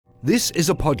This is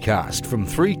a podcast from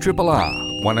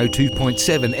 3RRR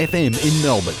 102.7 FM in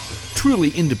Melbourne.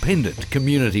 Truly independent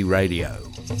community radio.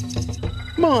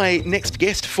 My next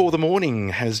guest for the morning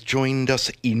has joined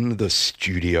us in the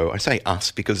studio. I say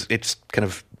us because it's kind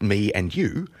of me and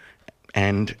you.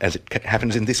 And as it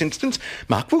happens in this instance,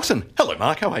 Mark Wilson. Hello,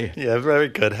 Mark. How are you? Yeah, very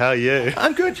good. How are you?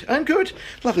 I'm good.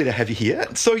 Lovely to have you here.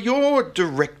 So you're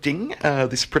directing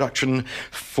this production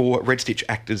for Red Stitch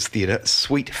Actors Theatre,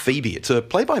 Sweet Phoebe. It's a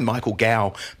play by Michael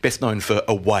Gow, best known for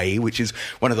Away, which is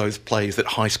one of those plays that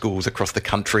high schools across the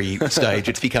country stage.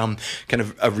 It's become kind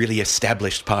of a really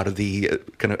established part of the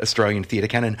kind of Australian theatre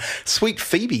canon. Sweet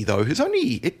Phoebe, though,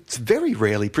 it's very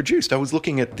rarely produced. I was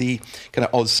looking at the kind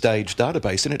of Ausstage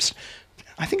database, and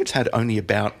I think it's had only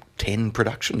about 10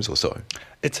 productions or so.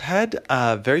 It's had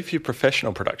very few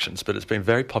professional productions, but it's been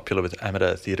very popular with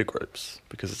amateur theatre groups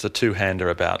because it's a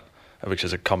two-hander which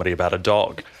is a comedy about a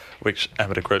dog, which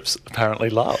amateur groups apparently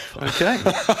love. Okay.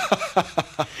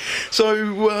 So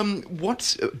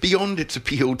what's, beyond its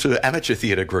appeal to amateur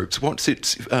theatre groups, what's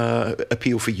its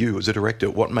appeal for you as a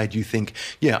director? What made you think,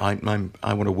 I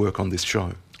want to work on this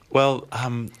show? Well,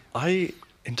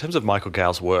 in terms of Michael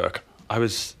Gow's work, I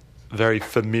was very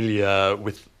familiar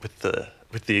with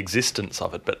the existence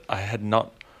of it, but I had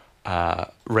not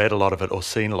read a lot of it or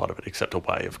seen a lot of it, except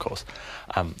Away, of course,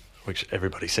 which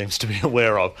everybody seems to be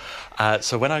aware of.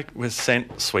 So when I was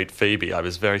sent Sweet Phoebe, I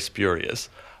was very spurious.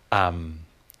 But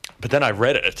then I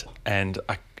read it, and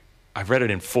I read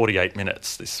it in 48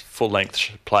 minutes, this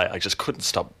full-length play. I just couldn't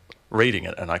stop reading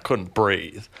it, and I couldn't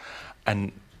breathe.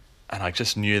 And I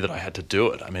just knew that I had to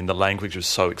do it. I mean, the language was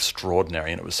so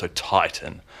extraordinary, and it was so tight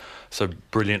and so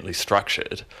brilliantly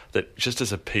structured that just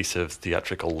as a piece of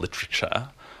theatrical literature,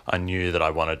 I knew that I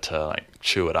wanted to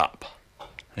chew it up.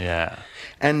 Yeah.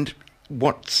 And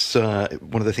what's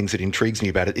one of the things that intrigues me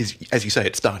about it is, as you say,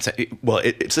 it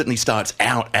certainly starts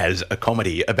out as a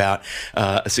comedy about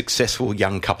a successful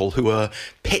young couple who are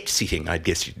pet sitting, I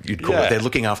guess you'd call it. They're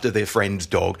looking after their friend's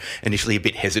dog, initially a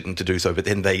bit hesitant to do so, but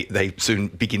then they soon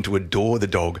begin to adore the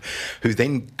dog, who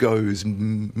then goes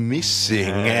missing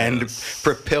and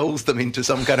propels them into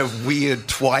some kind of weird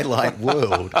twilight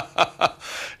world.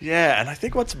 Yeah, and I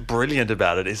think what's brilliant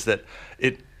about it is that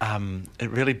it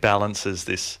really balances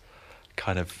this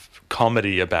kind of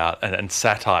comedy about and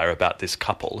satire about this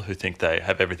couple who think they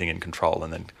have everything in control,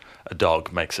 and then a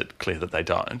dog makes it clear that they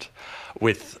don't,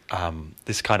 with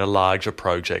this kind of larger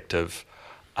project of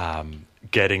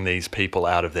getting these people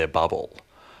out of their bubble,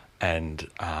 and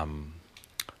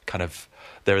kind of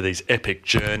there are these epic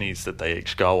journeys that they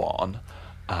each go on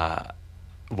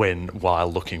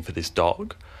while looking for this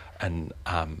dog, and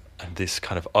this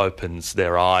kind of opens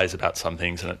their eyes about some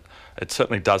things, and it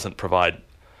certainly doesn't provide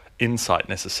insight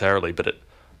necessarily, but it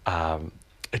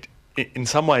in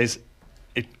some ways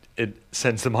it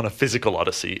sends them on a physical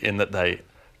odyssey in that they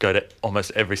go to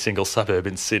almost every single suburb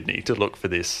in Sydney to look for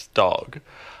this dog.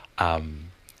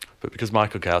 But because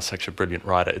Michael Gow is such a brilliant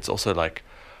writer, it's also like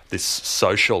this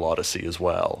social odyssey as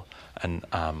well. And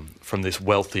from this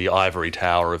wealthy ivory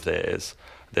tower of theirs,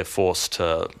 they're forced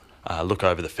to look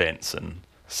over the fence and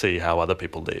see how other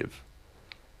people live,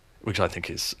 which I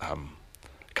think is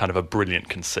kind of a brilliant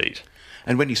conceit.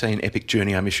 And when you say an epic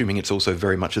journey, I'm assuming it's also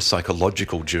very much a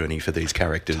psychological journey for these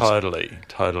characters.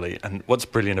 Totally. And what's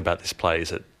brilliant about this play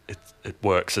is it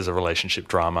works as a relationship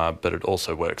drama, but it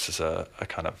also works as a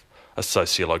kind of a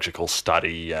sociological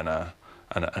study and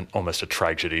an almost a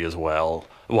tragedy as well,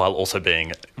 while also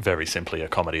being very simply a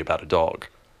comedy about a dog.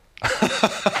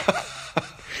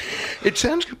 It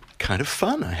sounds kind of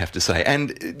fun, I have to say.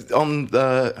 And is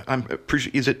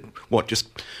it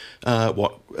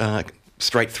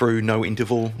straight through, no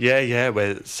interval? Yeah.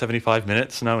 We're 75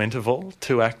 minutes, no interval,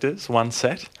 2 actors, 1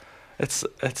 set. It's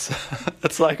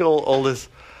like all this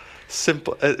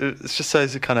simple. It's just so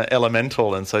kind of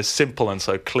elemental and so simple and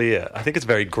so clear. I think it's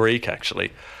very Greek,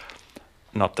 actually.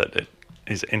 Not that it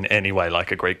is in any way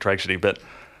like a Greek tragedy, but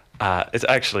it's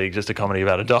actually just a comedy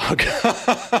about a dog.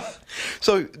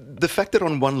 So the fact that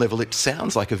on one level it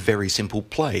sounds like a very simple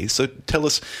play, so tell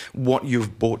us what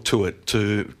you've brought to it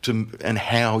and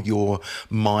how you're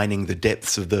mining the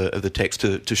depths of the text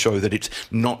to show that it's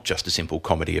not just a simple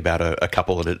comedy about a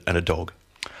couple and a dog.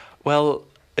 Well,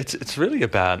 it's really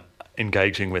about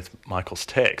engaging with Michael's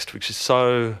text, which is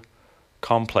so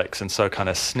complex and so kind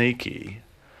of sneaky,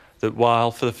 that while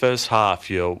for the first half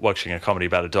you're watching a comedy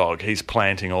about a dog, he's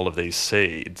planting all of these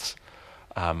seeds,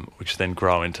 which then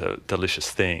grow into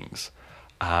delicious things.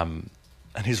 And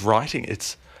his writing,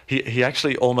 he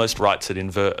actually almost writes it in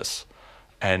verse.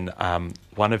 And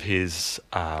one of his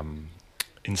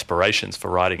inspirations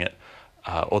for writing it,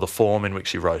 or the form in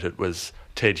which he wrote it, was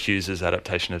Ted Hughes's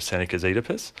adaptation of Seneca's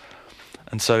Oedipus,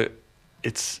 and so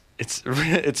it's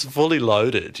fully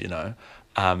loaded,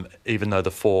 even though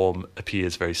the form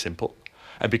appears very simple,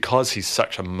 and because he's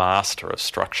such a master of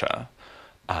structure,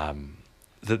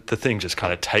 the thing just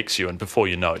kind of takes you, and before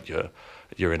you know it,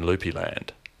 you're in loopy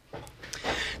land.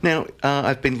 Now,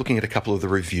 I've been looking at a couple of the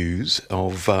reviews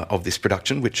of this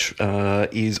production, which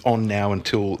is on now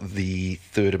until the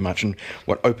 3rd of March, and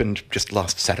opened just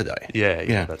last Saturday.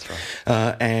 Yeah, that's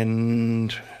right.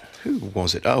 And who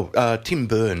was it? Tim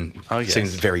Byrne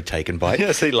seems very taken by it.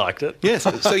 Yes, he liked it. Yes,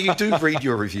 so you do read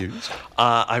your reviews?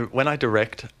 When I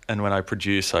direct and when I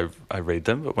produce, I read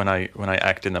them, but when I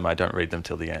act in them, I don't read them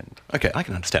till the end. Okay, I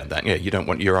can understand that. Yeah, you don't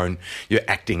want your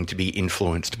acting to be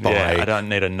influenced by... Yeah, I don't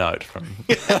need a note from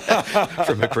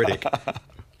from a critic.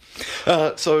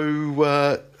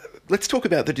 Let's talk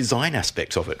about the design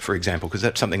aspects of it, for example, because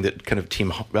that's something that kind of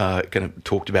Tim kind of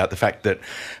talked about, the fact that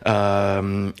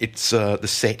the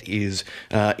set is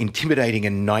intimidating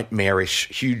and nightmarish,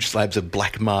 huge slabs of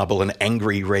black marble and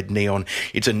angry red neon.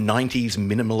 It's a 90s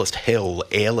minimalist hell,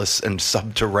 airless and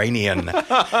subterranean,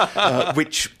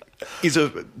 which is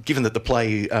given that the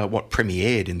play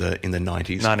premiered in the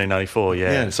 90s, 1994,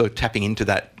 yeah. So tapping into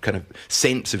that kind of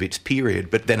sense of its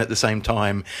period, but then at the same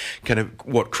time, kind of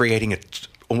creating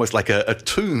almost like a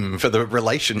tomb for the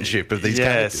relationship of these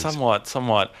characters. Yeah,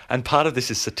 somewhat. And part of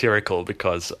this is satirical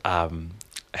because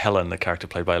Helen, the character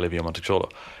played by Olivia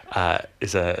Montecuolo,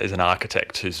 is an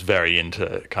architect who's very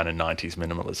into kind of 90s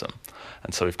minimalism.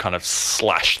 And so we've kind of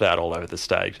slashed that all over the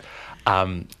stage.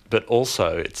 But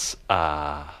also it's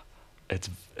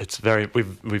very...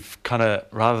 We've kind of,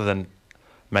 rather than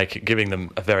giving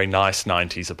them a very nice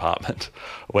 90s apartment,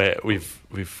 where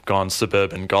we've gone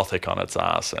suburban gothic on its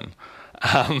arse and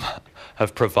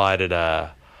have provided an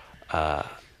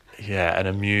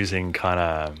amusing kind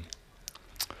of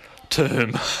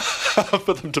tomb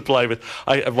for them to play with.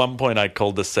 At one point I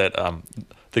called the set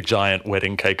the giant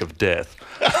wedding cake of death.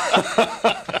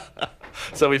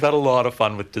 So we've had a lot of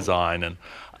fun with design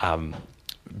and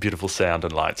beautiful sound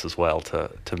and lights as well to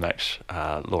match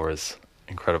Laura's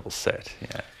incredible set.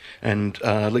 Yeah. And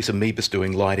Lisa Meebus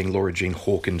doing lighting, Laura Jean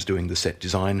Hawkins doing the set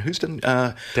design. Who's done...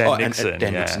 Dan Nixon. And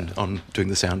Dan Nixon on doing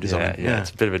the sound design. Yeah,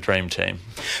 it's a bit of a dream team.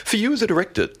 For you as a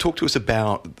director, talk to us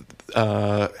about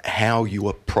how you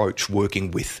approach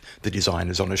working with the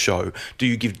designers on a show. Do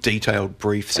you give detailed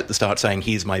briefs at the start saying,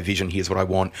 here's my vision, here's what I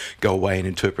want, go away and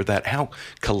interpret that? How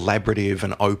collaborative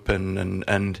and open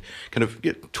and kind of...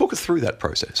 talk us through that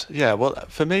process. Yeah, well,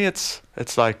 for me it's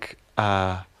like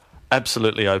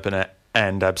absolutely open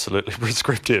and absolutely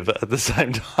prescriptive at the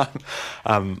same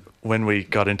time. When we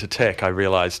got into tech, I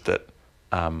realised that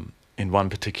in one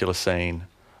particular scene,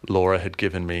 Laura had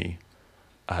given me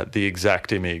the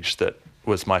exact image that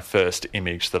was my first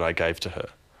image that I gave to her.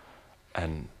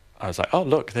 And I was like, oh,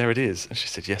 look, there it is. And she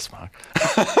said, yes, Mark.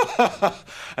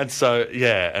 And so,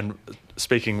 and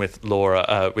speaking with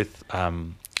Laura, with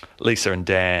Lisa and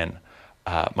Dan,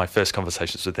 my first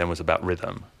conversations with them was about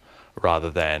rhythm, rather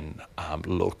than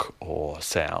look or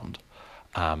sound,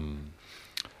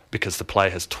 because the play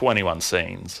has 21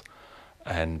 scenes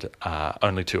and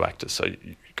only 2 actors, so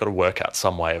you've got to work out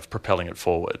some way of propelling it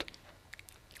forward.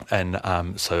 And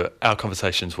so our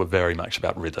conversations were very much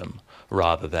about rhythm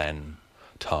rather than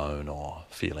tone or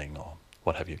feeling or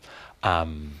what have you.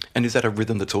 And is that a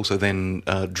rhythm that's also then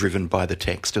driven by the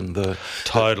text and the...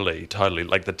 Totally.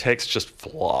 Like the text just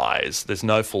flies. There's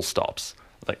no full stops.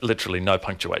 Like literally no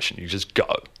punctuation. You just go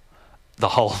the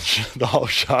whole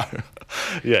show.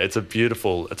 Yeah, it's a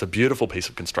beautiful piece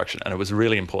of construction, and it was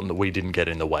really important that we didn't get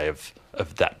in the way of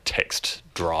that text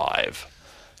drive.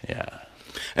 Yeah.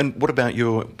 And what about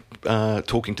your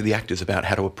talking to the actors about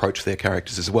how to approach their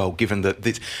characters as well, given that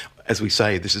this, as we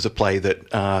say, this is a play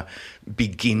that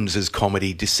begins as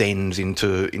comedy, descends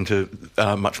into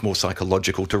much more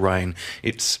psychological terrain.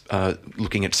 It's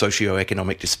looking at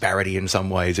socio-economic disparity in some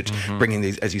ways. It's bringing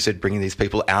these, as you said, bringing these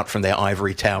people out from their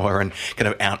ivory tower and kind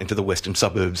of out into the western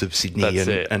suburbs of Sydney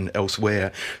and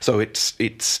elsewhere. So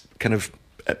it's kind of...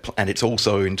 And it's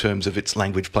also, in terms of its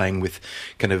language, playing with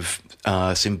kind of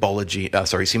symbolism.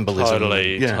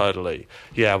 Totally.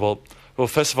 Yeah, well,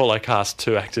 first of all, I cast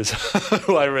 2 actors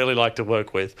who I really like to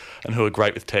work with and who are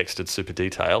great with text and super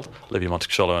detailed, Olivia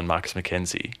Montecuolo and Marcus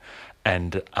McKenzie.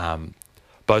 And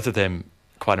both of them,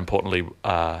 quite importantly,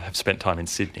 have spent time in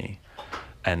Sydney.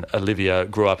 And Olivia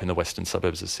grew up in the western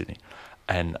suburbs of Sydney.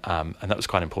 And that was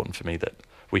quite important for me that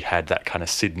we had that kind of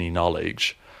Sydney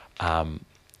knowledge.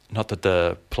 Not that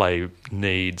the play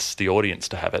needs the audience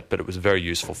to have it, but it was very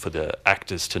useful for the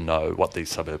actors to know what these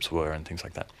suburbs were and things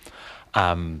like that.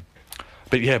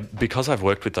 But yeah, because I've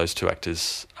worked with those two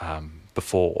actors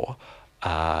before,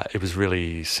 it was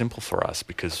really simple for us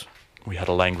because we had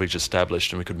a language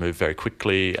established and we could move very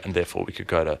quickly, and therefore we could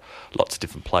go to lots of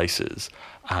different places.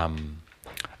 And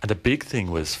the big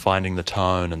thing was finding the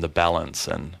tone and the balance.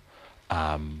 And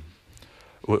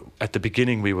at the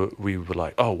beginning, we were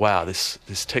like, oh wow, this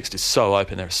text is so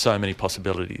open. There are so many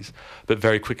possibilities. But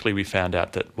very quickly, we found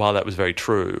out that while that was very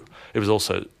true, it was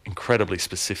also incredibly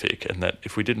specific, and that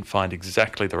if we didn't find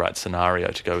exactly the right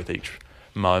scenario to go with each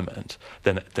moment,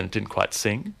 then it didn't quite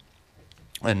sing.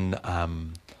 And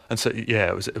so yeah,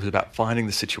 it was about finding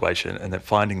the situation and then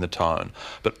finding the tone,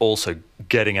 but also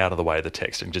getting out of the way of the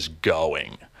text and just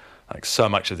going. Like, so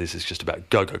much of this is just about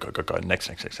go,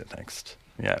 next.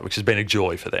 Yeah, which has been a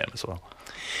joy for them as well.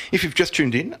 If you've just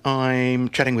tuned in, I'm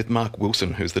chatting with Mark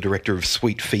Wilson, who's the director of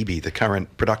Sweet Phoebe, the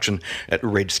current production at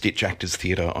Red Stitch Actors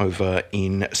Theatre over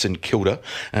in St Kilda,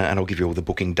 and I'll give you all the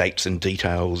booking dates and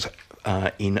details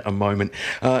in a moment.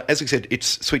 As we said,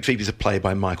 Sweet Phoebe is a play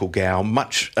by Michael Gow,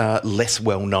 much less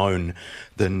well known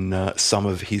than some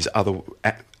of his other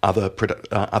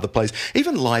plays.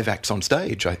 Even live acts on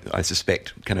stage, I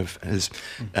suspect, kind of has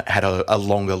had a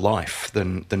longer life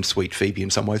than Sweet Phoebe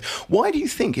in some ways. Why do you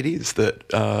think it is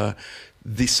that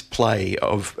this play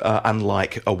of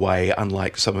unlike Away,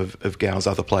 unlike some of Gow's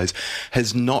other plays,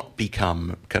 has not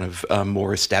become kind of a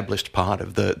more established part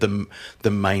of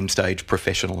the main stage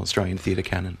professional Australian theatre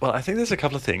canon? Well, I think there's a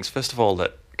couple of things. First of all,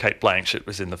 that Cate Blanchett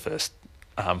was in the first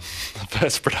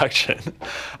production,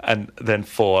 and then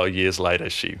 4 years later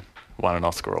she won an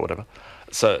Oscar or whatever.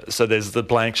 So there's the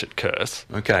Blanchett curse.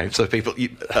 Okay, so people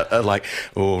are like,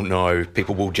 oh no,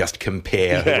 people will just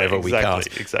compare whoever we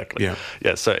cast. Exactly.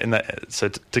 Yeah. So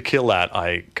to kill that,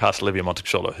 I cast Olivia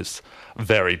Montecuccolo, who's a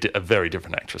very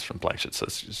different actress from Blanchett. So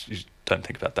you don't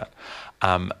think about that.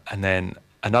 And then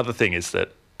another thing is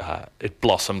that it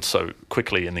blossomed so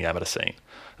quickly in the amateur scene.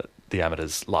 The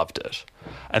amateurs loved it.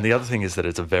 And the other thing is that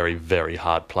it's a very, very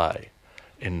hard play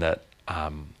in that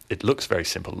it looks very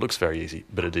simple, it looks very easy,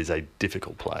 but it is a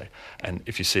difficult play. And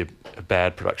if you see a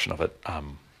bad production of it,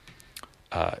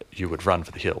 you would run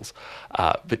for the hills.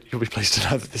 But you'll be pleased to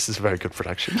know that this is a very good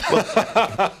production. Well,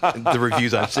 the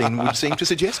reviews I've seen would seem to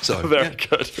suggest so. Very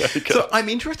good. So I'm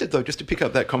interested, though, just to pick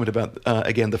up that comment about,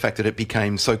 again, the fact that it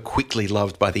became so quickly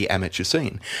loved by the amateur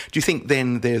scene. Do you think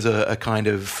then there's a kind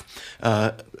of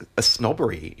a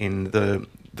snobbery in the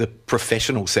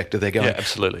professional sector? They're going, yeah,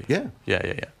 absolutely. Yeah.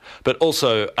 But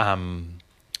also,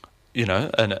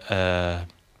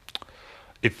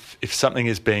 if something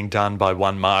is being done by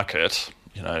one market,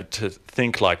 to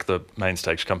think like the main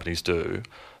stage companies do,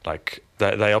 like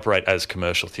they operate as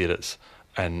commercial theatres,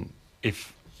 and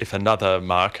if another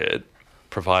market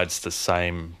provides the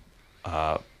same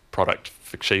product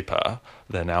for cheaper,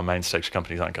 then our main stage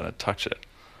companies aren't going to touch it.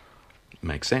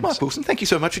 Makes sense. Mark Wilson, thank you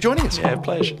so much for joining us. Yeah,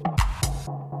 pleasure.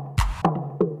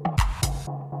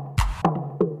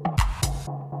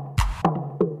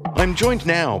 I'm joined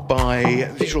now by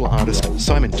visual artist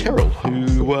Simon Terrill,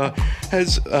 who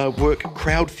has work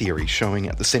Crowd Theory showing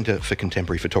at the Centre for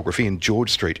Contemporary Photography in George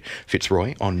Street,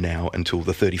 Fitzroy, on now until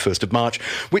the 31st of March,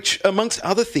 which, amongst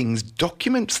other things,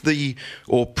 documents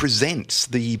or presents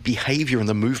the behaviour and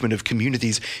the movement of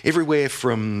communities everywhere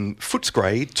from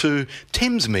Footscray to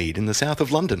Thamesmead in the south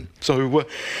of London. So,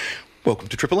 welcome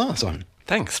to Triple R, Simon.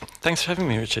 Thanks for having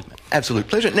me, Richard. Absolute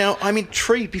pleasure. Now, I'm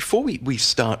intrigued, before we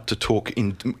start to talk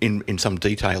in some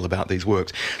detail about these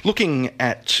works, looking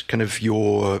at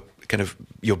your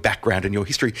background and your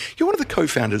history, you're one of the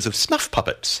co-founders of Snuff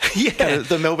Puppets. Yeah.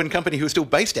 The Melbourne company who is still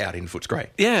based out in Footscray.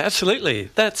 Yeah, absolutely.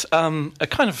 That's a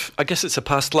kind of, I guess it's a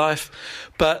past life,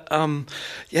 but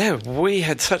we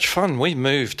had such fun. We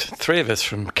moved, three of us,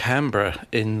 from Canberra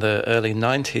in the early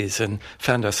 90s and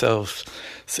found ourselves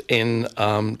in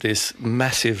this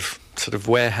massive sort of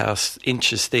warehouse,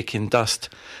 inches thick in dust,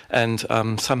 and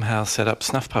somehow set up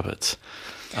Snuff Puppets.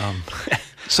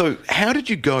 So how did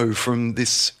you go from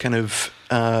this kind of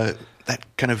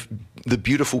the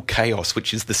beautiful chaos,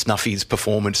 which is the Snuffies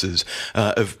performances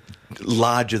of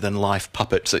larger-than-life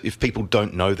puppets? If people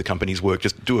don't know the company's work,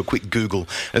 just do a quick Google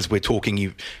as we're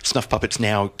talking. Snuff Puppets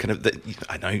now kind of,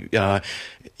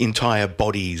 entire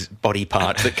body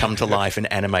parts that come to life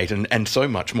and animate and so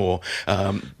much more.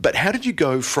 But how did you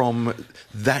go from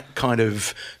that kind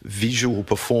of visual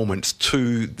performance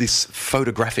to this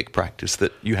photographic practice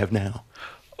that you have now?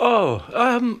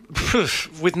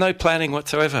 With no planning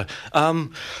whatsoever.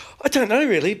 I don't know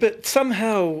really, but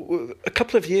somehow a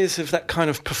couple of years of that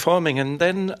kind of performing, and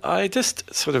then I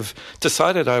just sort of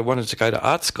decided I wanted to go to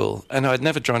art school, and I'd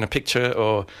never drawn a picture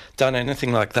or done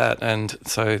anything like that, and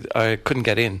so I couldn't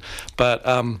get in. But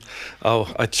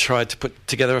I tried to put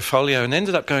together a folio and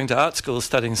ended up going to art school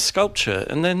studying sculpture,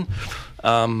 and then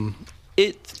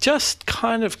it just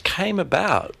kind of came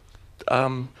about.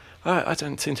 I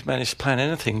don't seem to manage to plan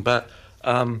anything, but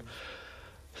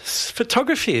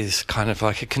photography is kind of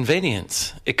like a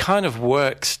convenience. It kind of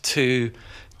works to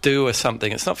do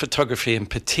something. It's not photography in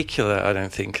particular, I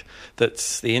don't think,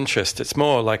 that's the interest. It's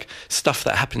more like stuff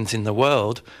that happens in the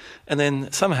world, and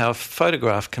then somehow a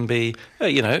photograph can be,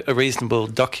 a reasonable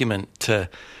document to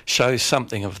show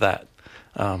something of that.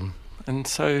 And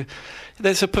so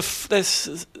there's sort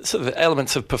of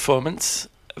elements of performance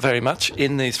very much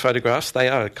in these photographs. They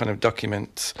are kind of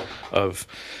documents of,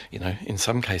 in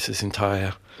some cases,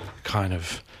 entire kind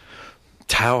of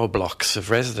tower blocks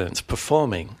of residents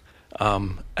performing.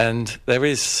 And there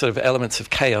is sort of elements of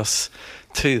chaos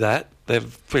to that. They're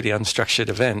pretty unstructured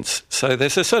events. So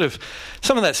there's a sort of,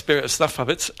 some of that spirit of snuff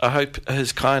puppets, I hope,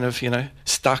 has kind of,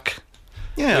 stuck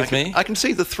with me. I can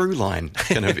see the through line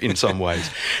kind of in some ways.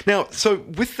 Now, so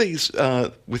with these,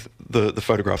 with the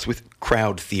photographs, with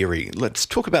crowd theory, let's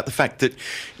talk about the fact that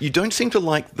you don't seem to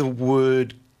like the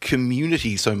word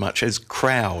community so much as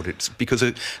crowd. It's because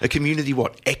a community,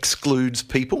 excludes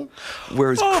people,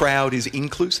 whereas crowd is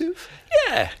inclusive?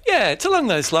 Yeah, it's along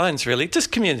those lines, really.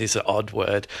 Just community is an odd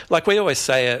word. Like, we always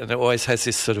say it, and it always has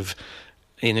this sort of,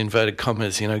 in inverted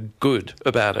commas, good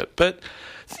about it. But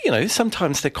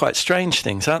sometimes they're quite strange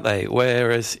things, aren't they?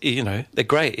 Whereas, they're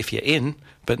great if you're in,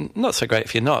 but not so great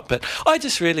if you're not. But I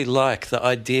just really like the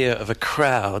idea of a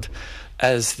crowd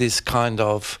as this kind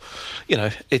of,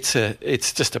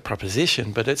 it's just a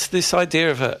proposition, but it's this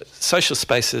idea of social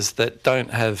spaces that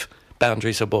don't have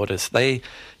boundaries or borders. They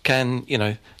can,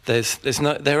 they're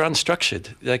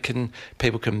unstructured.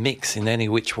 People can mix in any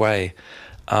which way.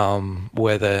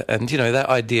 That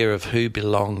idea of who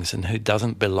belongs and who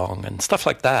doesn't belong and stuff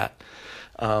like that.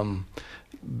 The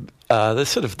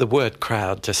word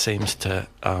crowd just seems to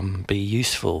be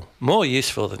more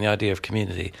useful than the idea of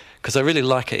community, because I really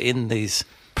like it in these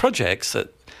projects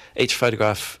that each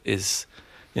photograph is,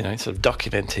 sort of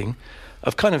documenting.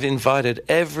 I've kind of invited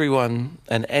everyone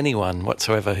and anyone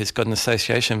whatsoever who's got an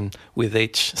association with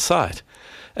each site.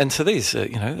 And so these are,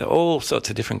 they're all sorts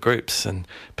of different groups and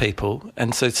people.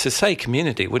 And so to say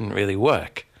community wouldn't really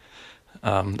work.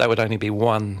 That would only be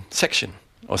one section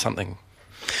or something.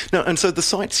 Now, and so the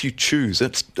sites you choose,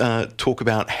 let's talk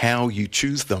about how you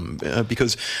choose them,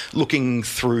 because looking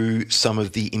through some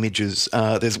of the images,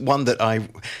 there's one that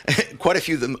quite a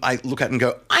few of them I look at and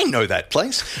go, I know that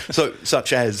place. So,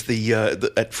 such as the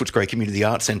at Footscray Community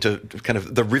Arts Centre, kind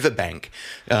of the riverbank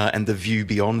and the view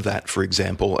beyond that, for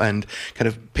example, and kind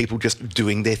of people just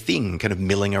doing their thing, kind of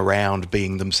milling around,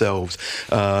 being themselves.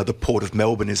 The Port of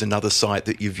Melbourne is another site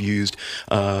that you've used.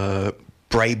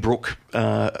 Braybrook,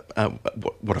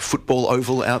 what a football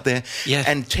oval out there, yeah.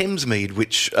 And Thamesmead,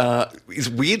 which is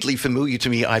weirdly familiar to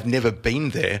me. I've never been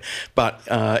there, but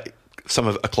some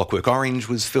of A Clockwork Orange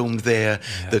was filmed there.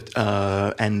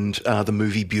 Yeah. And the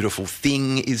movie Beautiful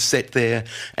Thing is set there,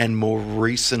 and more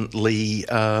recently,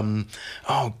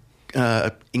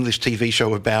 English TV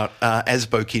show about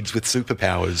Asbo kids with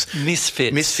superpowers.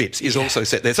 Misfits is also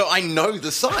set there. So I know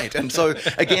the site. And so,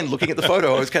 again, looking at the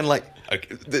photo, I was kind of like,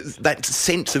 okay, that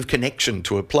sense of connection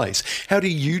to a place. How do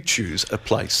you choose a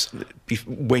place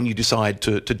when you decide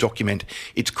to document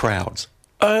its crowds?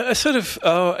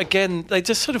 Again, they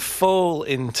just sort of fall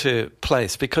into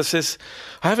place, because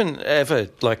I haven't ever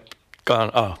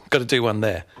gone, got to do one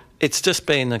there. It's just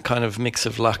been a kind of mix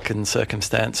of luck and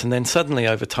circumstance, and then suddenly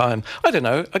over time, I don't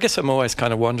know, I guess I'm always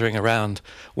kind of wandering around,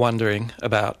 wondering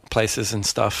about places and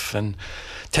stuff. And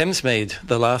Thamesmead,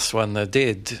 the last one I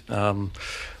did,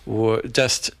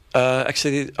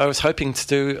 actually I was hoping to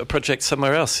do a project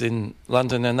somewhere else in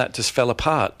London, and that just fell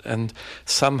apart, and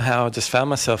somehow I just found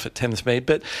myself at Thamesmead.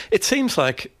 But it seems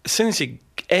like as soon as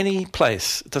any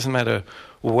place, it doesn't matter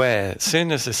where, as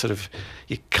soon as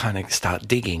you kind of start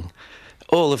digging,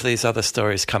 all of these other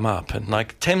stories come up. And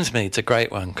like Thamesmead's a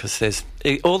great one, because there's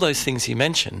all those things you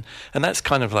mention, and that's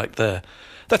kind of like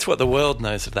that's what the world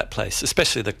knows of that place,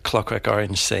 especially the Clockwork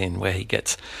Orange scene where he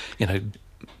gets,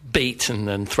 beaten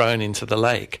and thrown into the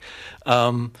lake.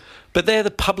 But they're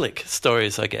the public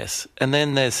stories, I guess. And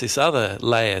then there's this other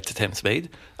layer to Thamesmead,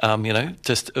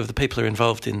 just of the people who are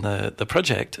involved in the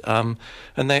project, and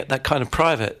that kind of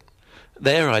private,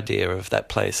 their idea of that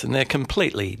place, and they're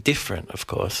completely different, of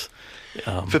course.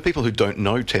 For people who don't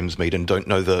know Thamesmead and don't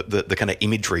know the kind of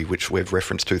imagery which we've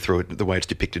referenced to through the way it's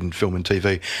depicted in film and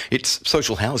TV, it's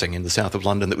social housing in the south of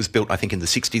London that was built, I think, in the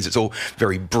 60s. It's all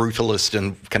very brutalist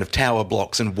and kind of tower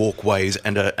blocks and walkways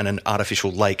and an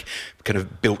artificial lake kind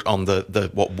of built on the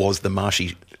what was the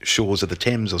marshy shores of the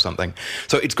Thames or something.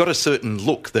 So it's got a certain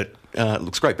look that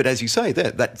looks great. But as you say,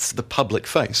 that's the public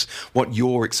face. What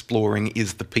you're exploring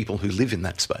is the people who live in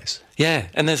that space. Yeah,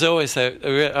 and there's always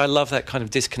I love that kind of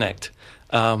disconnect.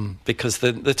 Because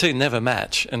the two never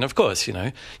match. And of course,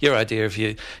 your idea of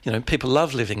people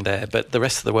love living there, but the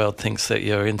rest of the world thinks that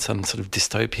you're in some sort of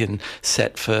dystopian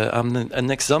set for a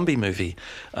next zombie movie,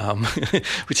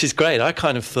 which is great. I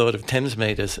kind of thought of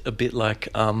Thamesmead as a bit like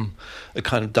a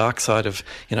kind of dark side of,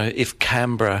 if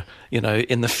Canberra,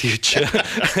 in the future,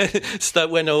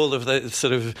 when all of the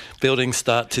sort of buildings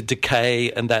start to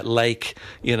decay and that lake,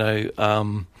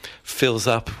 fills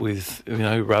up with,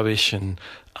 rubbish and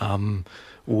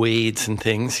weeds and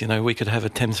things, we could have a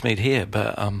Thamesmead here,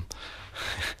 but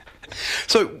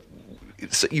So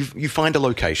you find a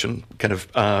location, kind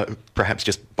of perhaps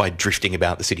just by drifting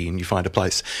about the city, and you find a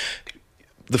place.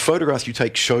 The photographs you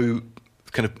take show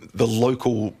kind of the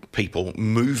local people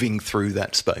moving through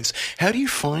that space. How do you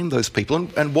find those people,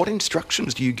 and what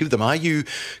instructions do you give them? Are you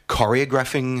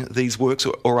choreographing these works,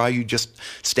 or are you just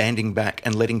standing back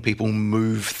and letting people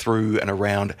move through and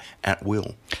around at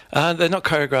will? They're not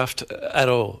choreographed at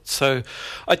all. So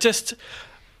I just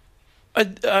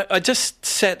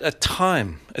set a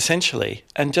time, essentially,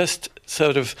 and just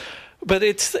sort of... But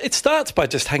it starts by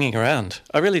just hanging around.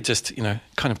 I really just,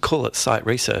 kind of call it site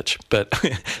research, but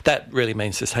that really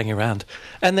means just hanging around.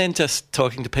 And then just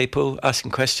talking to people, asking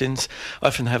questions. I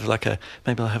often have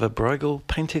maybe I'll have a Bruegel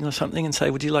painting or something and say,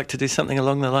 would you like to do something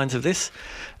along the lines of this?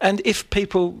 And if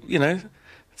people,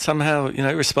 somehow,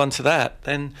 respond to that,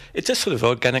 then it just sort of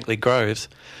organically grows.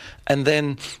 And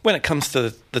then when it comes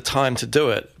to the time to do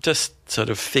it, just sort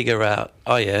of figure out,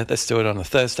 oh yeah, let's do it on a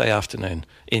Thursday afternoon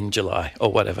in July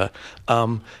or whatever.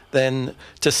 Then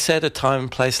just set a time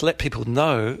and place, let people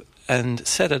know, and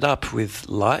set it up with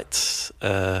lights,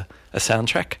 a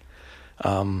soundtrack,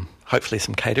 hopefully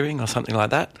some catering or something like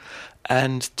that,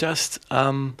 and just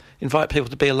invite people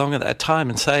to be along at that time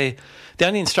and say... The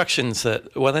only instructions they're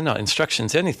not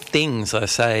instructions, the only things I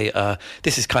say are,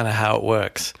 this is kind of how it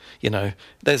works.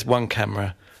 There's one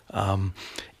camera.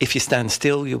 If you stand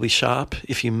still, you'll be sharp.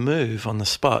 If you move on the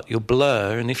spot, you'll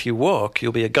blur. And if you walk,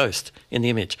 you'll be a ghost in the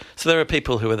image. So there are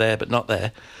people who are there but not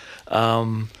there.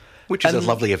 Which is a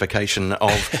lovely evocation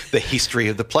of the history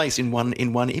of the place in one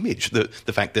image. The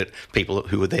fact that people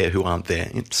who are there who aren't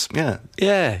there. It's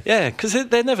yeah, because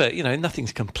they're never,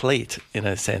 nothing's complete in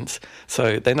a sense.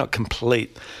 So they're not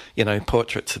complete,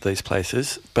 portraits of these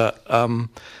places. But and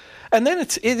then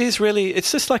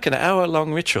it's just like an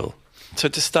hour-long ritual. So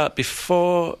to start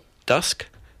before dusk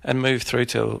and move through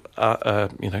till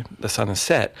the sun is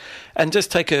set, and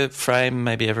just take a frame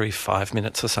maybe every 5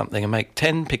 minutes or something and make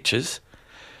 10 pictures.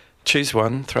 Choose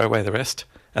one, throw away the rest,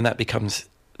 and that becomes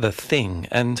the thing.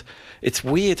 And it's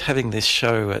weird having this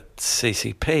show at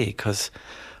CCP because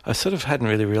I sort of hadn't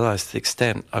really realised the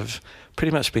extent. I've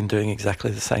pretty much been doing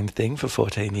exactly the same thing for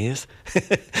 14 years,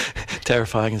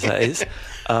 terrifying as that is.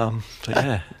 But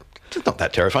yeah. It's not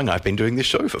that terrifying. I've been doing this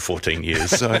show for 14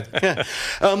 years. So, yeah.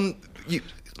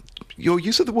 Your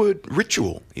use of the word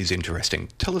ritual is interesting.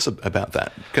 Tell us about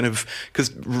that. Kind of,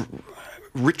 because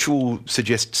ritual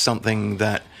suggests something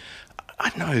that, I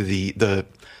don't know,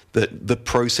 the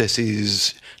process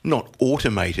is not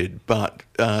automated, but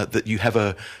that you have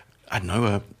a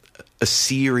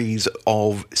series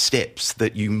of steps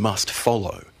that you must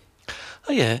follow.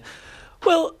 Oh, yeah.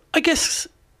 Well, I guess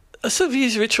I sort of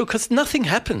use ritual because nothing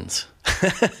happens,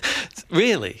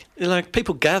 really.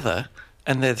 People gather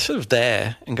and they're sort of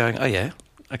there and going, oh, yeah,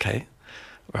 okay,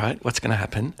 right, what's going to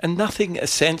happen? And nothing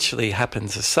essentially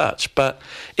happens as such, but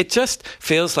it just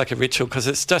feels like a ritual because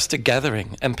it's just a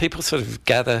gathering and people sort of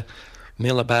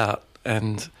mill about,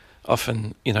 and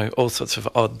often, all sorts of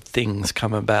odd things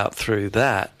come about through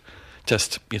that,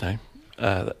 just,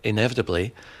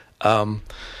 inevitably.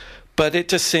 But it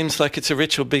just seems like it's a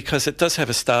ritual because it does have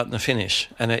a start and a finish,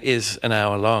 and it is an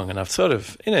hour long. And I've sort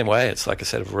of, in a way, it's like a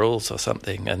set of rules or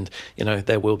something. And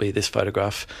there will be this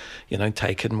photograph,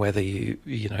 taken whether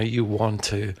you want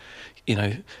to,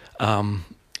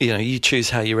 you choose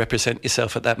how you represent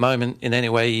yourself at that moment in any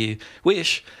way you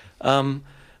wish. But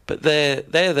they're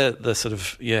the sort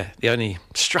of the only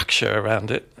structure around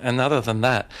it. And other than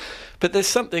that, but there's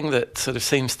something that sort of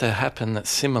seems to happen that's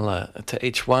similar to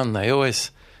each one. They always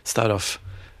start off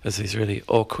as these really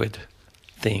awkward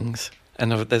things,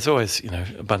 and there's always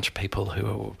a bunch of people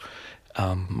who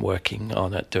working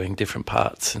on it, doing different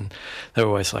parts, and they're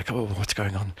always like, "Oh, what's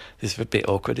going on? This is a bit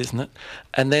awkward, isn't it?"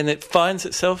 And then it finds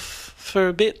itself for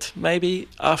a bit, maybe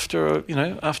after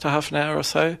half an hour or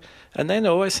so, and then it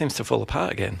always seems to fall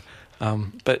apart again.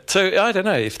 But so I don't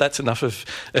know if that's enough of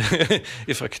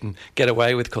if I can get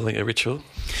away with calling it a ritual.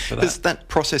 Has that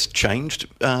process changed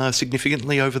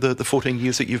significantly over the 14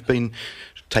 years that you've been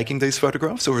taking these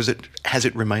photographs, or has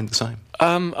it remained the same?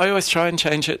 I always try and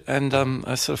change it, and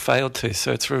I sort of failed to,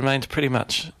 so it's remained pretty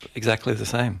much exactly the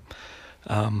same.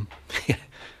 Yeah.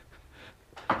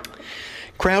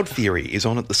 Crowd theory is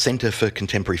on at the Centre for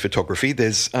Contemporary Photography.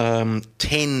 There's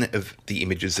 10 of the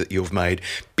images that you've made,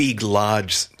 big,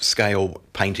 large-scale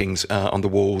paintings on the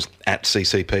walls at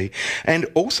CCP, and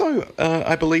also,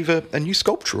 I believe, a new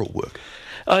sculptural work.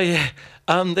 Oh, yeah.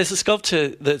 There's a sculpture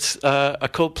that's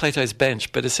called Plato's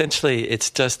Bench, but essentially it's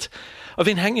just... I've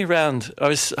been hanging around. I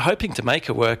was hoping to make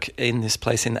a work in this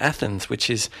place in Athens, which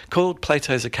is called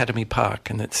Plato's Academy Park,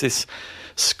 and it's this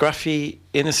scruffy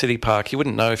inner-city park. You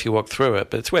wouldn't know if you walked through it,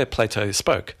 but it's where Plato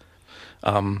spoke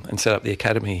and set up the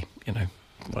academy,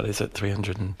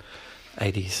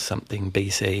 380-something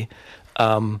BC.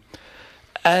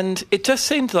 And it just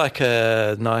seemed like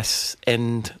a nice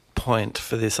end point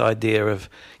for this idea of,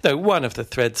 one of the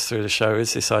threads through the show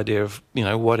is this idea of,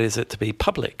 what is it to be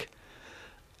public?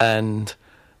 And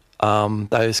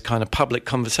those kind of public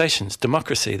conversations,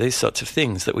 democracy, these sorts of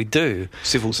things that we do.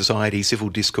 Civil society, civil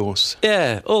discourse.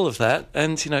 Yeah, all of that.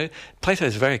 And,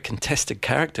 Plato's a very contested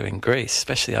character in Greece,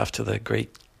 especially after the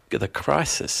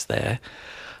crisis there.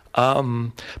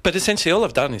 But essentially all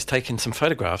I've done is taken some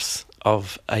photographs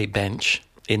of a bench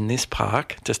in this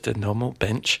park, just a normal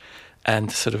bench,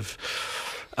 and sort of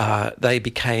they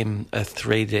became a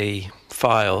 3D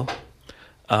file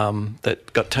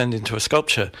that got turned into a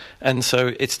sculpture. And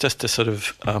so it's just a sort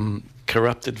of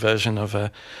corrupted version of a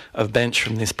bench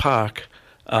from this park,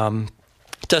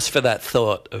 just for that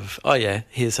thought of,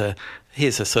 here's a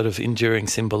sort of enduring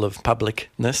symbol of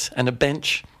publicness. And a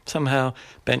bench, somehow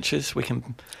benches,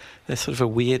 they're sort of a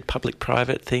weird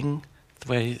public-private thing,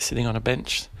 where you're sitting on a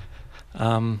bench,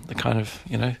 the kind of,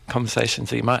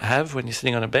 conversations that you might have when you're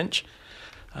sitting on a bench,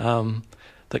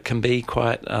 that can be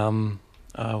quite,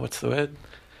 what's the word?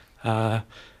 They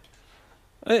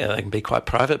can be quite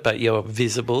private, but you're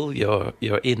visible, you're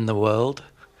in the world.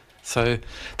 So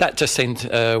that just seemed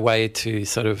a way to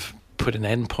sort of put an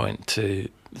end point to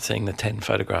seeing the 10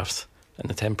 photographs and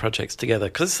the 10 projects together,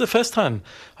 because it's the first time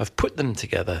I've put them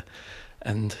together,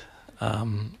 and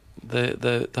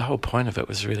the whole point of it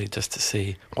was really just to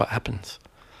see what happens.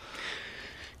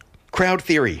 Crowd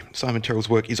Theory, Simon Terrill's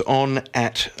work, is on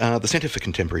at the Centre for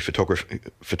Contemporary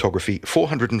Photography,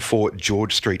 404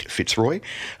 George Street, Fitzroy,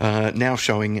 now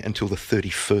showing until the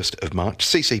 31st of March,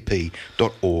 ccp.org.au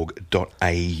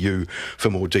for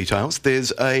more details.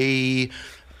 There's a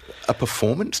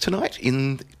performance tonight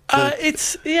in...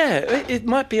 It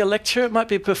might be a lecture, it might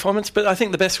be a performance, but I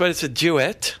think the best way is a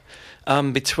duet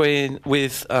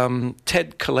with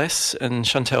Ted Colless and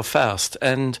Chantal Faust,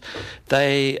 and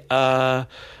they are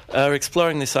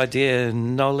exploring this idea,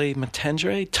 Noli Me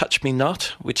Tangere, Touch Me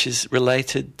Not, which is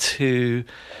related to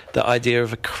the idea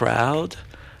of a crowd,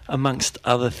 amongst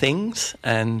other things,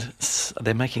 and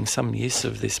they're making some use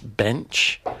of this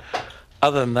bench.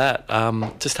 Other than that,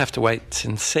 just have to wait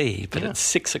and see. But it's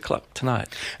 6 o'clock tonight.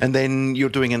 And then you're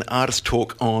doing an artist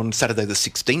talk on Saturday the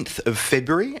 16th of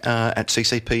February at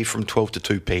CCP from 12 to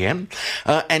 2 p.m.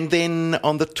 And then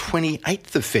on the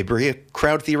 28th of February, a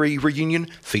Crowd Theory reunion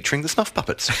featuring the Snuff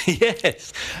Puppets.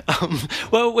 Yes.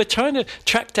 Well, we're trying to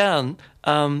track down...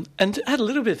 and had a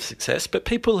little bit of success, but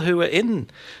people who were in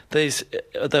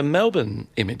the Melbourne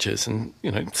images, and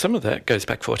some of that goes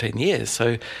back 14 years.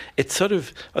 So it's sort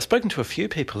of, I've spoken to a few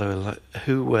people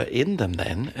who were in them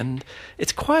then, and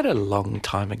it's quite a long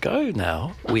time ago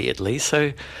now, weirdly.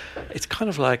 So it's kind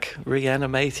of like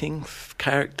reanimating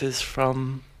characters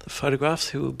from the photographs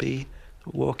who will be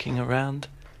walking around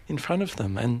in front of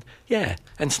them, and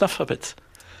Snuff Puppets.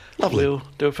 Lovely. We'll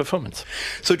do a performance.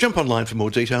 So jump online for more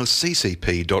details,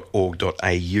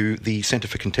 ccp.org.au, the Centre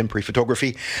for Contemporary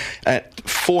Photography at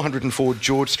 404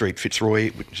 George Street,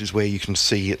 Fitzroy, which is where you can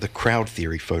see the Crowd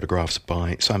Theory photographs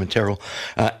by Simon Terrill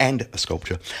and a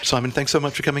sculpture. Simon, thanks so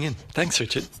much for coming in. Thanks,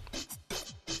 Richard.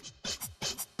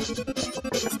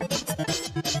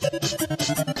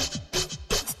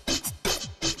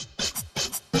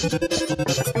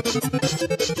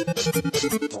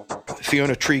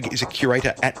 Fiona Trigg is a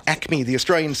curator at ACMI, the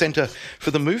Australian Centre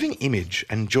for the Moving Image,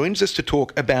 and joins us to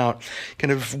talk about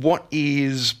kind of what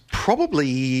is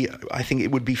probably, I think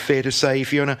it would be fair to say,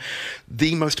 Fiona,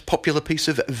 the most popular piece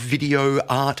of video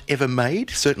art ever made,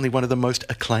 certainly one of the most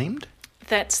acclaimed.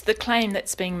 That's the claim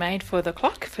that's being made for the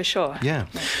clock, for sure. Yeah.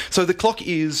 So the clock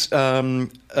is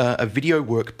a video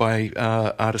work by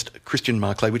artist Christian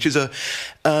Marclay, which is a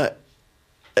kind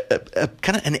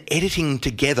of an editing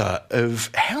together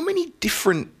of how many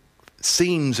different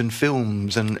scenes and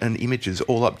films and images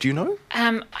all up. Do you know?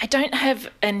 I don't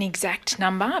have an exact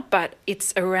number, but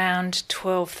it's around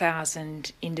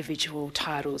 12,000 individual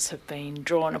titles have been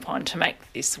drawn upon to make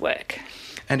this work.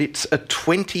 And it's a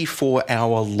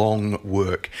 24-hour long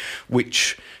work,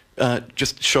 which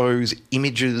just shows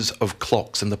images of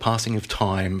clocks and the passing of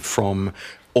time from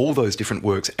all those different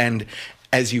works. And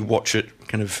as you watch it,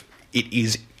 it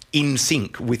is in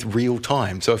sync with real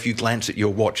time. So if you glance at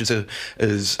your watch as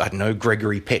I don't know,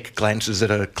 Gregory Peck glances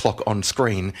at a clock on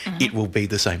screen, it will be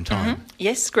the same time. Mm-hmm.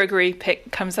 Yes, Gregory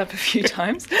Peck comes up a few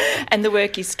times. And the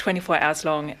work is 24 hours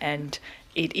long, and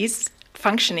it is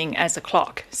functioning as a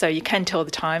clock. So you can tell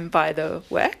the time by the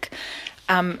work.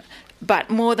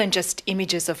 But more than just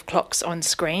images of clocks on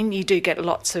screen, you do get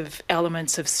lots of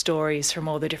elements of stories from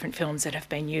all the different films that have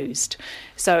been used.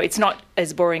 So it's not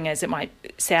as boring as it might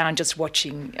sound just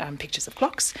watching pictures of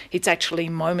clocks. It's actually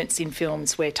moments in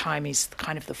films where time is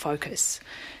kind of the focus.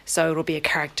 So it'll be a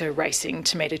character racing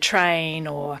to meet a train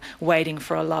or waiting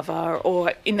for a lover,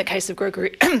 or in the case of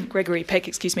Gregory Peck,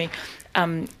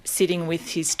 sitting with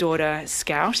his daughter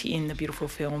Scout in the beautiful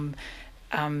film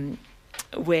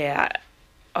where...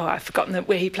 Oh, I've forgotten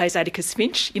where he plays Atticus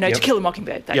Finch, To Kill a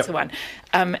Mockingbird, that's the one.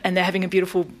 And they're having a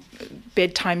beautiful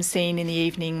bedtime scene in the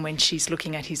evening when she's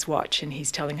looking at his watch and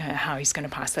he's telling her how he's going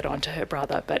to pass that on to her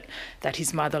brother, but that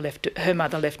her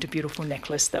mother left a beautiful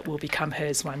necklace that will become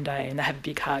hers one day, and they have a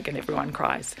big hug and everyone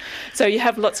cries. So you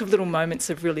have lots of little moments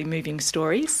of really moving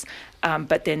stories,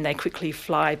 but then they quickly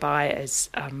fly by as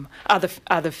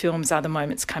other films, other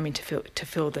moments come in to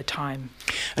fill the time.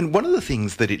 And one of the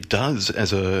things that it does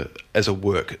as a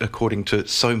work, according to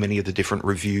so many of the different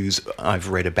reviews I've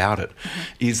read about it,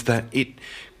 is that it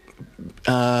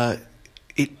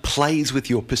plays with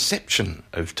your perception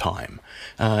of time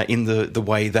in the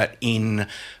way that in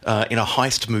a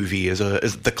heist movie, as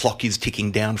the clock is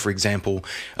ticking down, for example,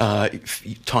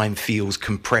 time feels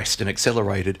compressed and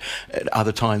accelerated. At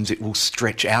other times, it will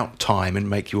stretch out time and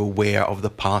make you aware of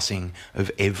the passing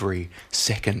of every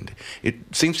second. It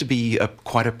seems to be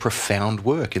quite a profound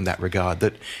work in that regard,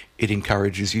 that it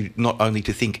encourages you not only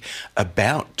to think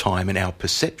about time and our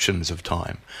perceptions of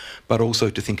time, but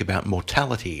also to think about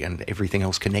mortality and everything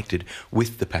else connected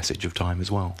with the passage of time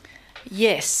as well.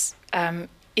 Yes.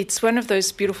 It's one of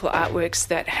those beautiful artworks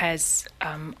that has,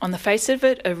 on the face of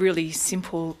it, a really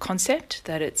simple concept,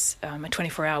 that it's a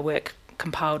 24-hour work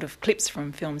compiled of clips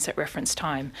from films that reference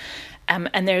time.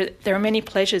 And there are many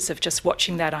pleasures of just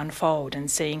watching that unfold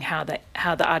and seeing how the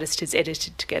artist has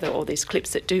edited together all these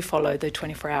clips that do follow the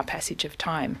 24-hour passage of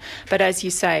time. But as you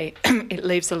say, it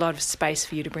leaves a lot of space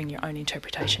for you to bring your own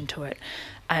interpretation to it.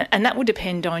 And that will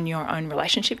depend on your own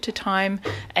relationship to time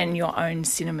and your own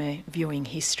cinema viewing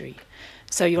history.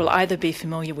 So you'll either be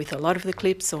familiar with a lot of the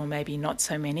clips or maybe not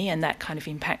so many, and that kind of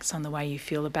impacts on the way you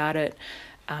feel about it.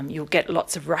 You'll get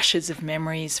lots of rushes of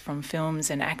memories from films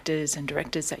and actors and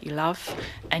directors that you love,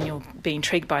 and you'll be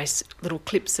intrigued by little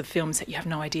clips of films that you have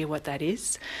no idea what that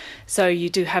is. So you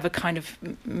do have a kind of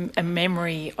a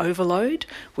memory overload,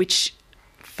 which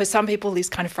for some people is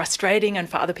kind of frustrating, and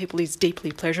for other people is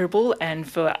deeply pleasurable, and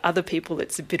for other people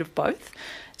it's a bit of both.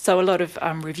 So a lot of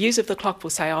reviews of the clock will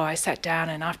say, I sat down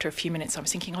and after a few minutes I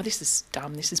was thinking, this is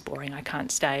dumb, this is boring, I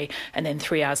can't stay. And then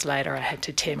 3 hours later I had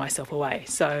to tear myself away.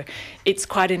 So it's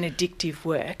quite an addictive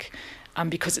work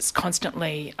because it's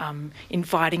constantly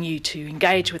inviting you to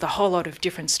engage with a whole lot of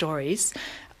different stories,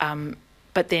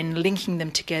 but then linking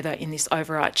them together in this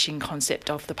overarching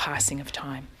concept of the passing of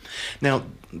time. Now,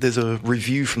 there's a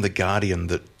review from The Guardian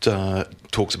that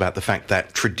talks about the fact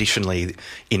that traditionally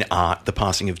in art, the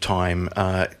passing of time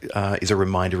is a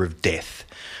reminder of death.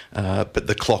 But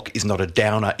the clock is not a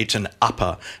downer, it's an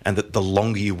upper, and that the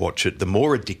longer you watch it, the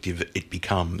more addictive it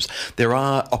becomes. There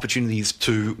are opportunities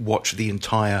to watch the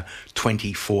entire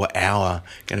 24-hour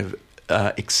kind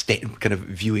of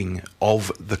viewing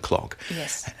of the clock.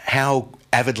 Yes. How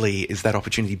avidly is that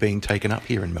opportunity being taken up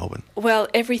here in Melbourne? Well,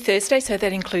 every Thursday, so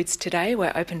that includes today,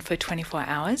 we're open for 24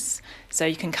 hours. So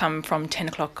you can come from 10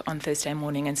 o'clock on Thursday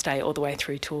morning and stay all the way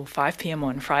through till 5 p.m.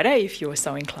 on Friday if you're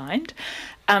so inclined.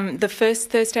 The first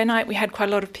Thursday night we had quite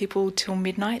a lot of people till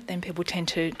midnight. Then people tend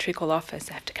to trickle off as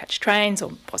they have to catch trains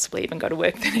or possibly even go to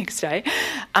work the next day.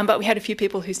 But we had a few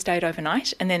people who stayed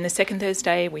overnight. And then the second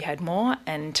Thursday we had more,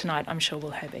 and tonight I'm sure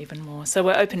we'll have even more. So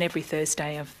we're open every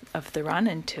Thursday of the run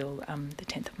until the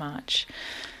 10th of March.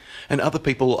 And other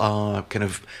people are kind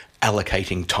of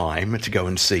allocating time to go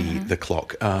and see the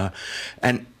clock.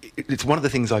 And it's one of the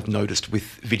things I've noticed with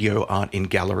video art in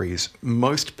galleries.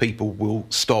 Most people will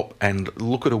stop and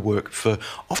look at a work for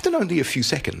often only a few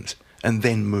seconds and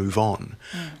then move on.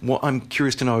 What I'm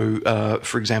curious to know,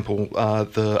 for example,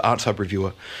 the Arts Hub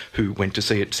reviewer who went to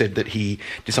see it said that he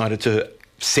decided to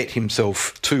set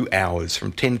himself 2 hours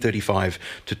from 10:35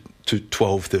 to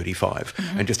 12:35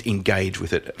 and just engage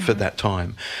with it for that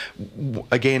time.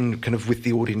 Again, kind of with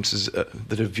the audiences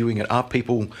that are viewing it, are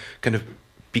people kind of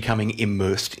becoming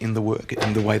immersed in the work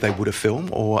in the way they would a film,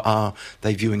 or are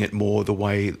they viewing it more the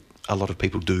way a lot of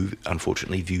people do,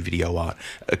 unfortunately, view video art,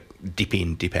 dip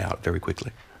in, dip out very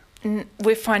quickly?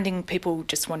 We're finding people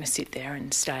just want to sit there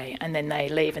and stay, and then they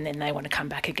leave, and then they want to come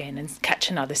back again and catch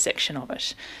another section of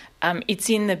it. It's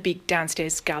in the big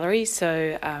downstairs gallery,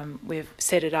 so we've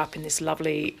set it up in this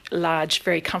lovely, large,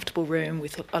 very comfortable room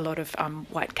with a lot of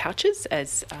white couches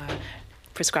as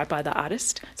prescribed by the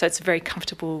artist. So it's a very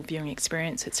comfortable viewing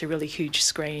experience. It's a really huge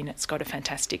screen. It's got a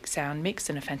fantastic sound mix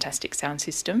and a fantastic sound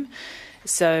system.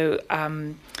 So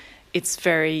it's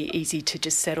very easy to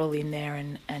just settle in there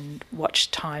and watch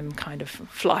time kind of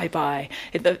fly by.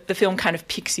 The film kind of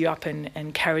picks you up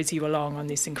and carries you along on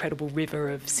this incredible river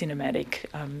of cinematic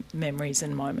memories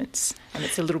and moments. And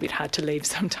it's a little bit hard to leave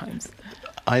sometimes.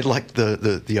 I like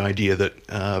the idea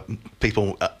that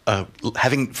people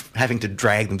having to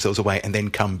drag themselves away and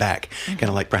then come back, kind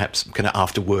of like perhaps kind of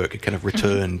after work, kind of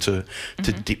return to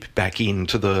dip back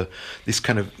into this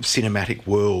kind of cinematic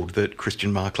world that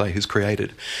Christian Marclay has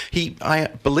created. I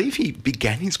believe he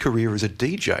began his career as a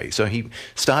DJ, so he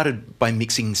started by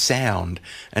mixing sound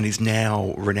and is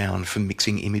now renowned for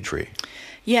mixing imagery.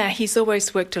 Yeah, he's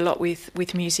always worked a lot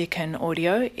with music and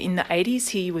audio. In the 80s,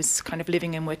 he was kind of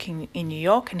living and working in New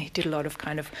York, and he did a lot of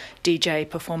kind of DJ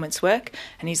performance work.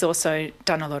 And he's also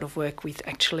done a lot of work with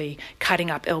actually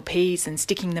cutting up LPs and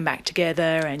sticking them back together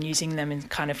and using them in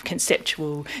kind of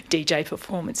conceptual DJ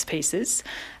performance pieces.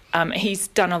 He's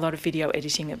done a lot of video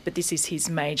editing, but this is his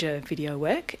major video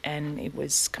work, and it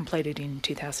was completed in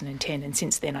 2010. And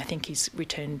since then, I think he's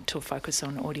returned to a focus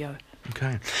on audio.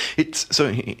 Okay. It's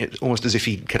almost as if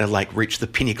he kind of like reached the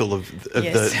pinnacle of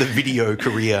Yes. the video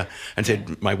career and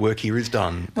said, my work here is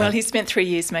done. Well, he spent 3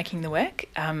 years making the work.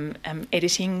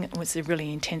 Editing was a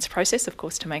really intense process, of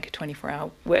course, to make a 24-hour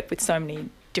work with so many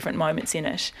different moments in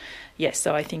it. Yes,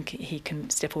 so I think he can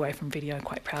step away from video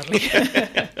quite proudly.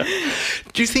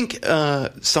 Do you think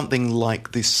something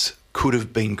like this could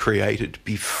have been created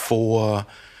before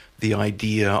the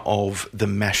idea of the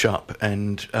mashup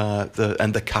and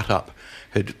the cut-up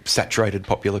had saturated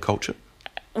popular culture?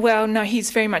 Well, no,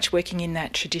 he's very much working in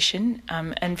that tradition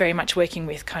and very much working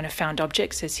with kind of found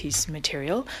objects as his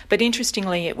material. But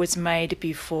interestingly, it was made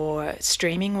before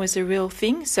streaming was a real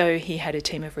thing. So he had a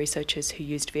team of researchers who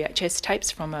used VHS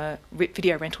tapes from a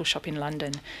video rental shop in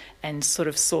London and sort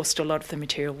of sourced a lot of the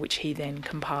material, which he then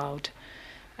compiled.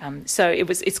 So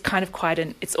it's kind of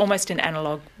it's almost an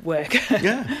analogue work.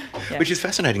 Yeah, which is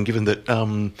fascinating given that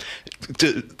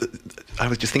I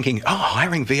was just thinking,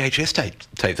 hiring VHS tapes,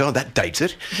 that dates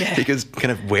it. Yeah. Because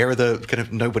kind of where are the kind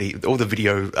of all the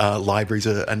video libraries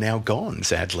are now gone,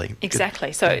 sadly.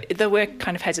 Exactly. So the work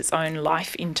kind of has its own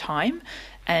life in time.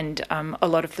 And a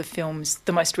lot of the films,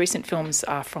 the most recent films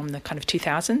are from the kind of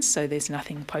 2000s, so there's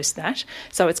nothing post that.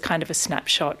 So it's kind of a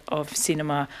snapshot of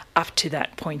cinema up to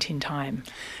that point in time.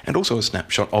 And also a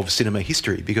snapshot of cinema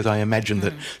history, because I imagine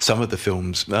that some of the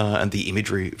films and the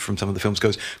imagery from some of the films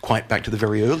goes quite back to the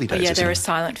very early days. Yeah, there are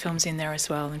silent films in there as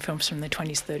well, and films from the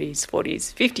 20s, 30s,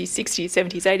 40s, 50s, 60s,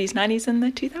 70s, 80s, 90s and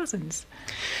the 2000s.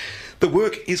 The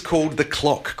work is called The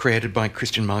Clock, created by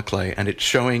Christian Marclay, and it's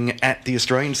showing at the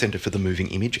Australian Centre for the Moving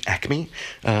Image, ACMI,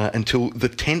 until the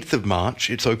 10th of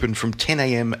March. It's open from 10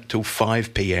 a.m. till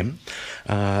 5 p.m.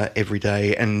 Every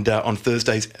day, and on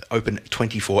Thursdays open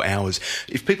 24 hours.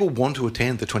 If people want to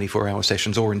attend the 24-hour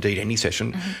sessions, or indeed any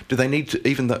session, do they need to,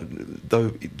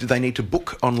 do they need to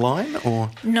book online,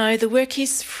 or? No, the work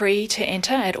is free to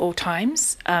enter at all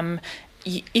times.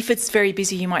 if it's very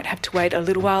busy, you might have to wait a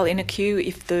little while in a queue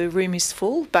if the room is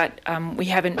full, but we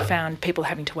haven't found people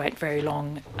having to wait very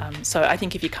long. So I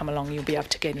think if you come along, you'll be able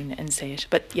to get in and see it.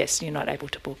 But yes, you're not able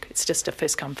to book. It's just a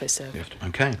first come, first serve.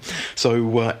 Okay.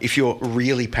 So if you're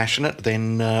really passionate,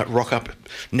 then rock up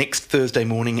next Thursday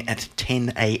morning at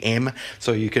 10 a.m.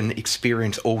 so you can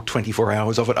experience all 24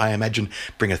 hours of it. I imagine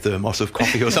bring a thermos of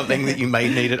coffee or something that you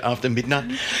may need it after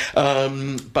midnight.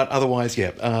 But otherwise,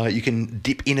 you can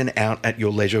dip in and out at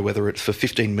your leisure, whether it's for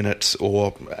 15 minutes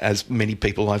or, as many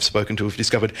people I've spoken to have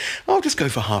discovered, I'll just go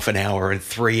for half an hour, and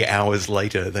 3 hours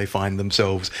later they find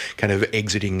themselves kind of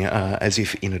exiting as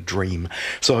if in a dream.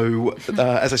 So,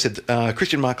 as I said,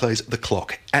 Christian Marclay's The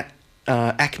Clock at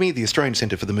ACMI, the Australian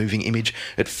Centre for the Moving Image,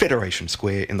 at Federation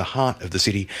Square in the heart of the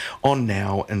city, on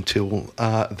now until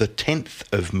the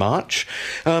 10th of March.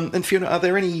 And Fiona, are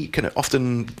there any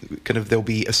there'll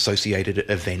be associated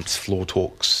events, floor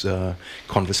talks,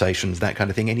 conversations, that kind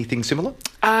of thing, anything similar?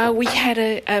 We had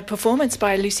a performance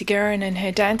by Lucy Guerin and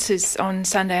her dancers on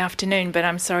Sunday afternoon, but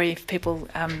I'm sorry if people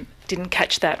didn't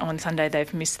catch that on Sunday,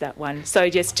 they've missed that one. So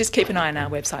just keep an eye on our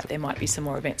website. There might be some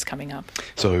more events coming up.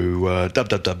 So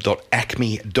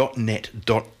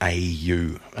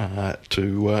www.acme.net.au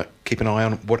to keep an eye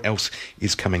on what else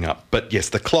is coming up. But yes,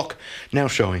 The Clock now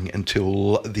showing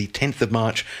until the 10th of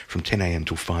March from 10 a.m.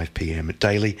 till 5 p.m.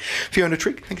 daily. Fiona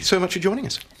Trigg, thank you so much for joining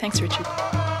us. Thanks, Richard.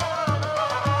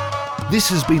 This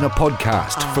has been a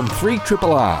podcast from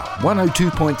 3RRR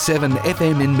 102.7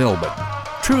 FM in Melbourne.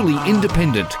 Truly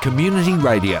independent community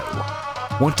radio.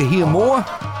 Want to hear more?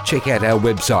 Check out our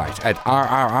website at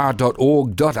rrr.org.au.